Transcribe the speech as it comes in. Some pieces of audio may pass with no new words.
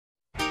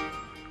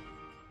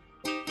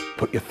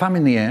Put your thumb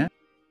in the air,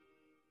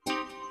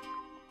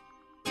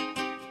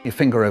 your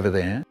finger over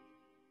there.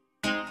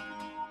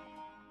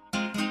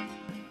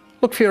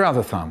 Look for your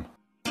other thumb.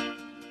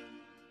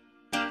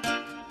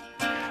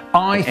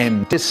 I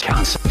am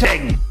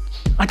disgusting.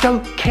 I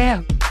don't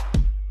care.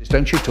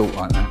 Don't you talk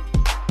like that,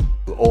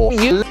 or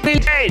you'll be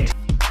dead.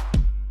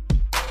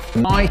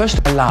 My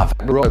first love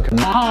broke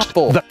my heart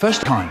for the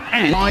first time,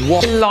 and I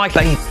was like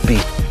baby.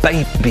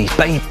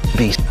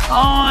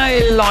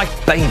 I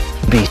like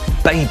baby.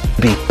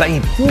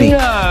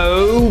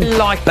 No,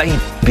 like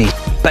baby.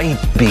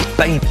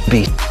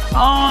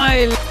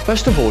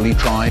 First of all, he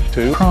tried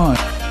to cry.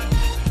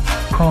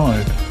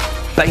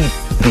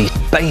 Baby.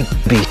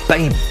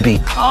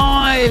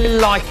 I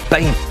like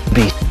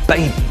baby.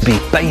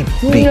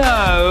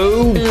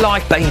 No,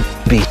 like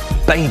baby.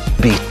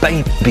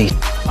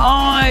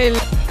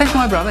 Then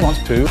my brother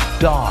wants to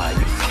die.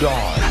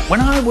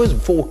 When I was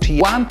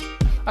 41,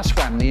 I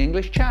swam the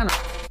English Channel.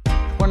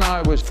 When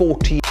I was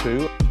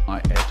 42, I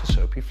ate a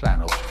soapy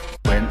flannel.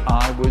 When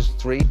I was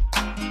 3,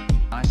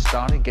 I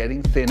started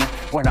getting thinner.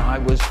 When I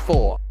was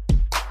 4,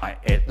 I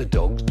ate the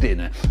dog's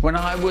dinner. When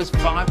I was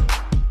 5,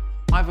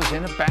 I was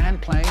in a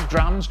band playing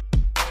drums.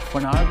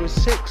 When I was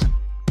 6,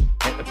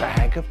 I ate a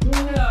bag of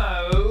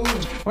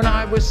nose. When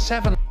I was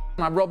 7,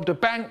 I robbed a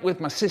bank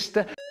with my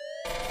sister.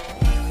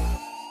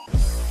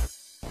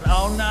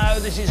 Oh no,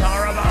 this is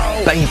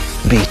horrible.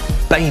 Baby.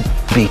 I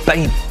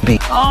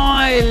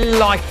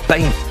like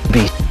baby.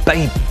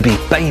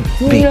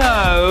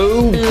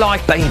 No,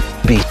 like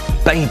baby.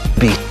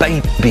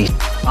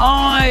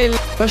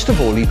 First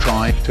of all, he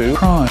tried to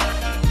cry.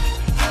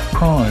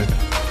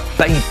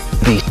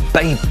 Baby.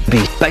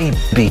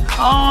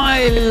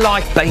 I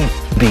like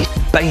baby.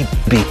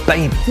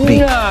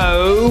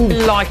 No,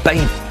 like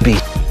baby.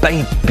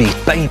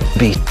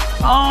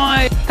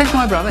 Then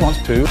my brother wants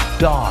to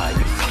die.